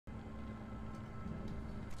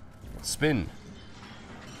Spin.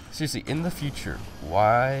 Seriously, in the future,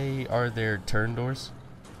 why are there turn doors?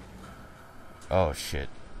 Oh shit.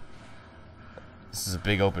 This is a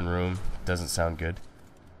big open room. Doesn't sound good.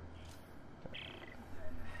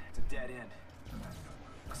 It's a dead end.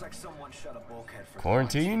 Looks like someone shut a bulkhead for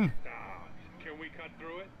Quarantine? Can we cut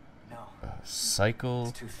through it? No,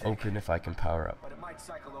 Cycle too thick. open if I can power up. but it might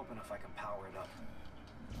cycle open if I can power it up.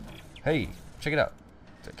 Hey, check it out.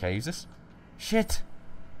 Can I use this? Shit!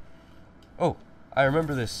 Oh, I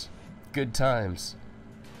remember this. Good times.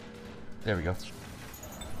 There we go.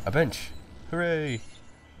 A bench. Hooray!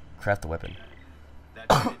 Craft the weapon.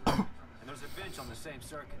 That's it. And there's a bench on the same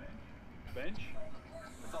circuit. Bench?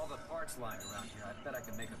 With all the parts lying around here, I bet I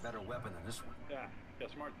can make a better weapon than this one. Yeah,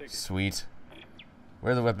 smart thinking. Sweet.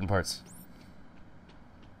 Where are the weapon parts?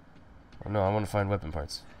 Oh no, I want to find weapon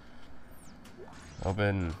parts.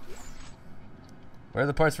 Open. Where are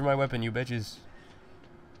the parts for my weapon, you bitches?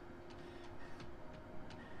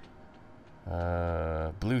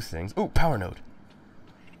 Blue things. Ooh, power node.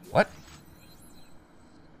 What?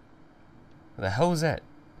 What the hell is that?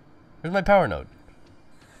 Where's my power node?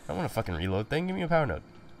 I don't want a fucking reload thing. Give me a power node.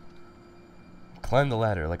 Climb the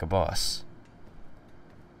ladder like a boss.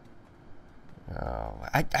 Oh,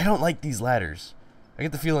 I don't like these ladders. I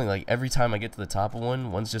get the feeling like every time I get to the top of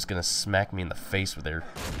one, one's just gonna smack me in the face with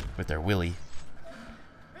their willy.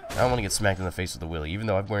 I don't want to get smacked in the face with a willy, even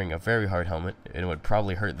though I'm wearing a very hard helmet, and it would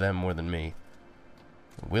probably hurt them more than me.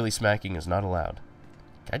 Willy smacking is not allowed.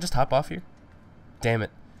 Can I just hop off here? Damn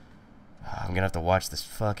it. I'm gonna have to watch this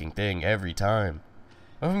fucking thing every time.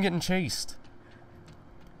 What if I'm getting chased?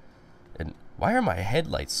 And why are my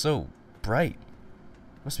headlights so bright?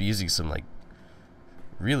 Must be using some, like,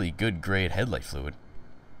 really good grade headlight fluid.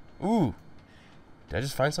 Ooh! Did I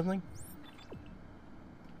just find something?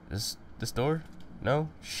 This door? No?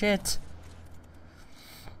 Shit!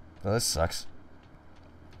 Well, this sucks.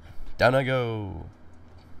 Down I go!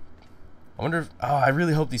 I wonder if... Oh, I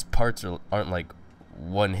really hope these parts aren't like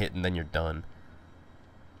one hit and then you're done.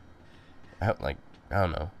 I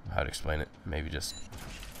don't know how to explain it. Maybe just...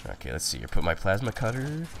 Okay, let's see here. Put my plasma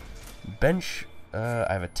cutter. Bench. I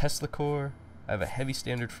have a Tesla core. I have a heavy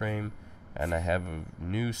standard frame. And I have a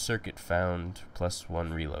new circuit found.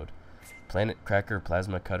 +1 reload. Planet Cracker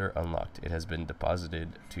plasma cutter unlocked. It has been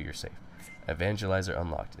deposited to your safe. Evangelizer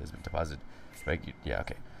unlocked. It has been deposited. Yeah,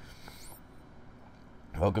 okay.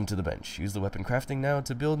 Welcome to the bench. Use the weapon crafting now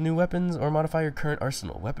to build new weapons or modify your current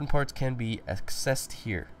arsenal. Weapon parts can be accessed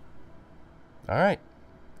here. Alright.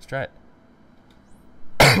 Let's try it.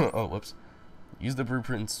 Oh, whoops. Use the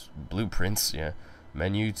blueprints, yeah,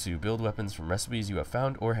 menu to build weapons from recipes you have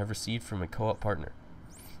found or have received from a co-op partner.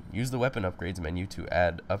 Use the weapon upgrades menu to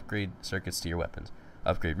add upgrade circuits to your weapons.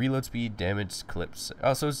 Upgrade reload speed, damage, clips.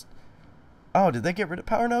 Oh, so it's... Oh, did they get rid of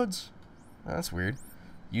power nodes? Oh, that's weird.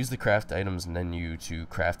 Use the craft items menu to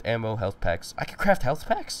craft ammo, health packs. I can craft health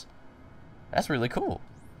packs? That's really cool.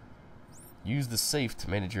 Use the safe to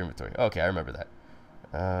manage your inventory. Okay, I remember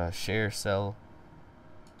that. Share, sell.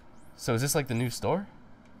 So is this like the new store?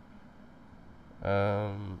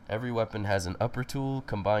 Every weapon has an upper tool,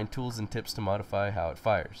 combined tools and tips to modify how it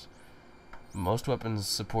fires. Most weapons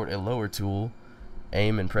support a lower tool.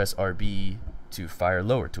 Aim and press RB to fire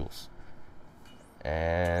lower tools.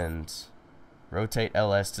 And rotate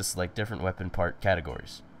LS to select different weapon part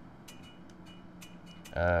categories.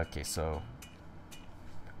 Okay, so...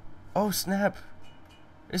 Oh, snap!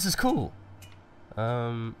 This is cool!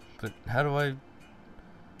 But how do I...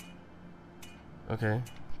 Okay,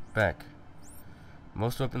 back.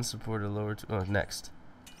 Most weapons support a lower... Oh, next.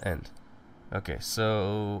 End. Okay,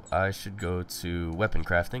 so I should go to weapon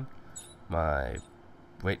crafting. My...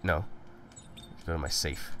 Wait, no. Let's go to my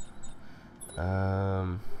safe.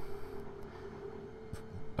 I'm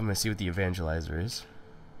gonna see what the evangelizer is.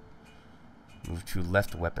 Move to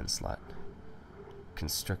left weapon slot.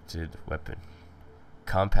 Constructed weapon.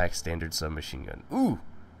 Compact standard submachine gun. Ooh!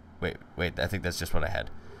 Wait, I think that's just what I had.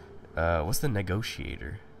 What's the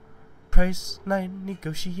negotiator? Price line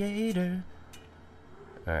negotiator.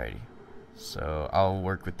 Alrighty. So I'll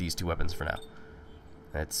work with these two weapons for now.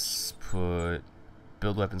 Let's put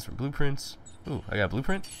build weapons from blueprints. Ooh, I got a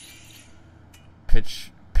blueprint.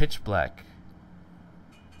 Pitch black.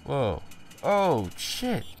 Whoa. Oh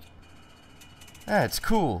shit. That's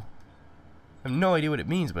cool. I have no idea what it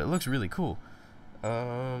means, but it looks really cool.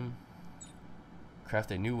 Craft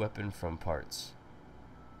a new weapon from parts.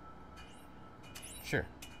 Sure.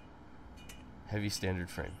 Heavy standard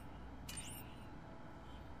frame.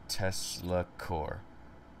 Tesla core.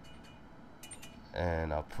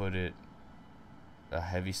 And I'll put it a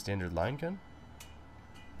heavy standard line gun.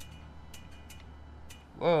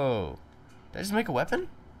 Whoa. Did I just make a weapon?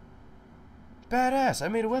 Badass, I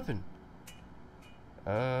made a weapon.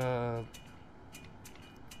 Upper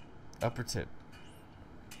tip.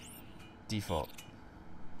 Default.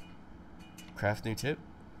 Craft new tip.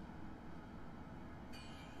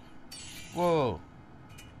 Whoa.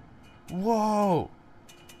 Whoa.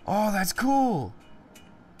 Oh, that's cool.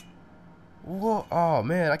 Whoa. Oh,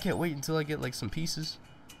 man, I can't wait until I get, like, some pieces.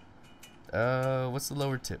 What's the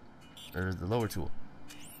lower tip? Or the lower tool?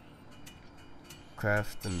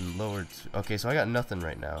 Craft and lower... Okay, so I got nothing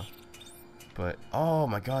right now. But, oh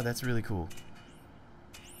my god, that's really cool.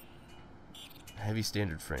 Heavy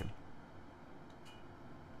standard frame.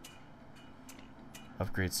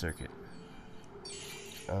 Upgrade circuit.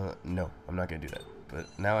 No, I'm not gonna do that. But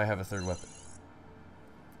now I have a third weapon.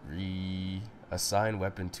 Assign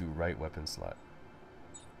weapon to right weapon slot.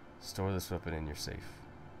 Store this weapon in your safe.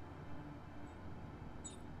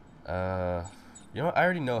 You know what? I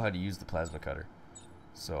already know how to use the plasma cutter.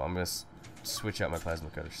 So I'm gonna switch out my plasma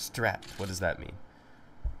cutter. Strapped. What does that mean?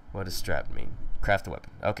 What does strapped mean? Craft a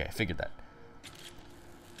weapon. Okay, I figured that.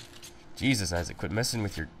 Jesus, Isaac, quit messing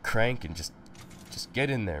with your crank and just get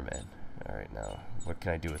in there, man. Alright, now, what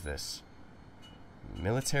can I do with this?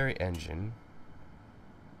 Military engine.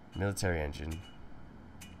 Military engine.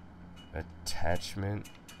 Attachment.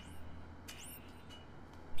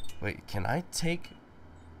 Wait, can I take...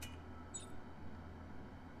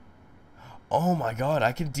 Oh my god,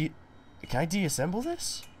 I can can I deassemble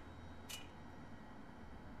this?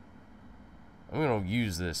 I'm gonna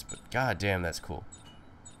use this, but god damn, that's cool.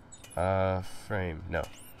 Frame. No,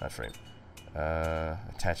 not frame.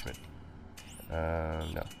 Attachment.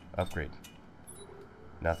 No. Upgrade.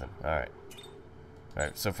 Nothing. Alright.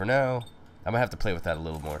 Alright, so for now, I'm gonna have to play with that a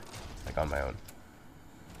little more. Like on my own.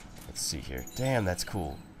 Let's see here. Damn, that's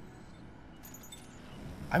cool.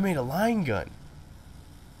 I made a line gun.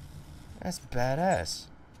 That's badass.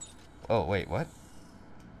 Oh, wait, what?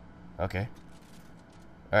 Okay.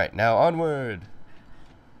 Alright, now onward!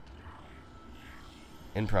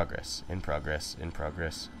 In progress, in progress, in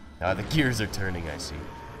progress. Ah, the gears are turning, I see.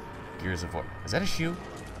 Gears of war. Is that a shoe?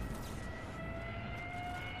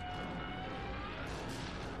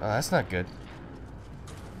 Oh, that's not good.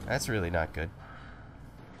 That's really not good.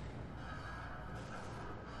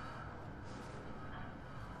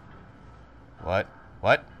 What?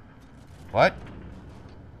 What? What?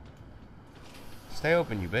 Stay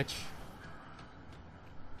open, you bitch.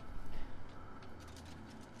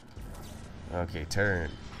 Okay, turn.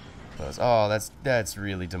 Close. Oh, that's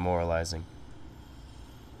really demoralizing.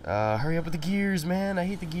 Hurry up with the gears, man. I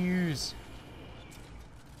hate the gears.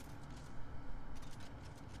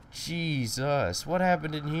 Jesus, what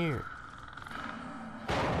happened in here?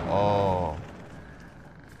 Oh.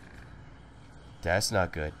 That's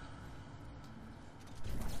not good.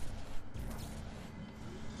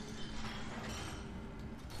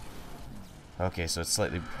 Okay, so it's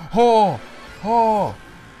slightly... Oh! Oh!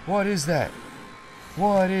 What is that?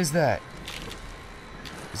 What is that?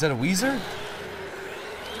 Is that a Weezer?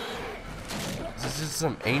 Is this just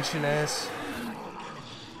some ancient ass...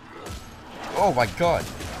 Oh my god!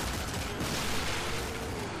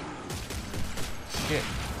 Shit.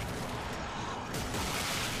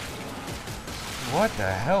 What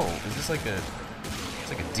the hell? Is this like a... It's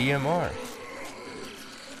like a DMR.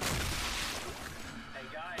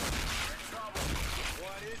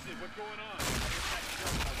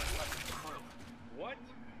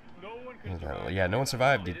 Yeah, no one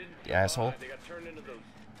survived, you asshole. They got turned into those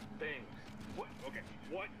things. What? Okay,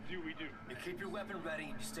 what do we do? You keep your weapon ready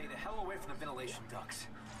and you stay the hell away from the ventilation ducts.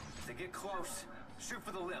 If they get close, shoot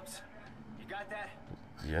for the limbs. You got that?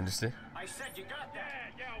 You understand? I said you got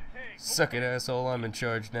that. Yeah, okay. Suck it, asshole. I'm in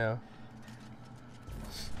charge now.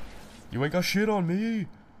 You ain't got shit on me.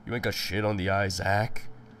 You ain't got shit on the Isaac.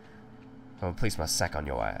 I'm gonna place my sack on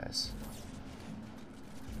your eyes.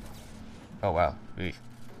 Oh, wow. Eey.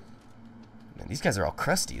 Man, these guys are all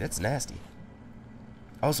crusty. That's nasty.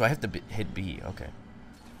 Oh, so I have to hit B. Okay.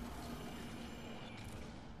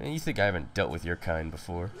 Man, you think I haven't dealt with your kind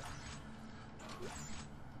before?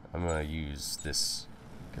 I'm gonna use this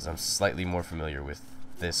because I'm slightly more familiar with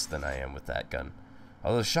this than I am with that gun.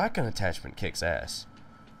 Although the shotgun attachment kicks ass.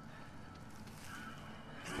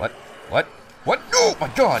 What? What? What? Oh my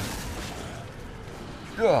god!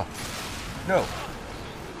 Ugh. No.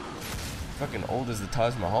 Fucking old as the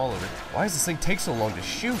Taj Mahal of it. Why does this thing take so long to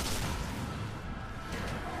shoot?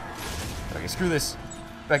 Okay, screw this.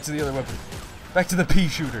 Back to the other weapon. Back to the pea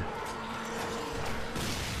shooter.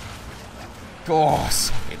 Oh,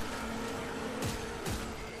 suck it.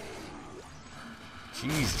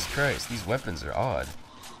 Jesus Christ, these weapons are odd.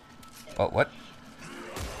 Oh, what?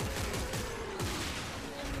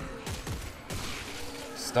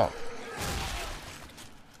 Stomp.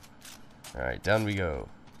 Alright, down we go.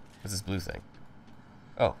 What's this blue thing?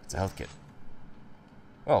 Oh, it's a health kit.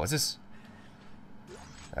 Oh, what's this?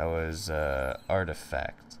 That was,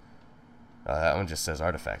 artifact. That one just says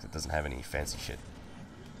artifact. It doesn't have any fancy shit.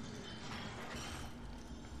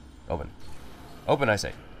 Open. Open, I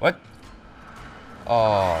say. What?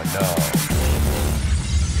 Oh, no.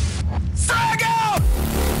 Frag out!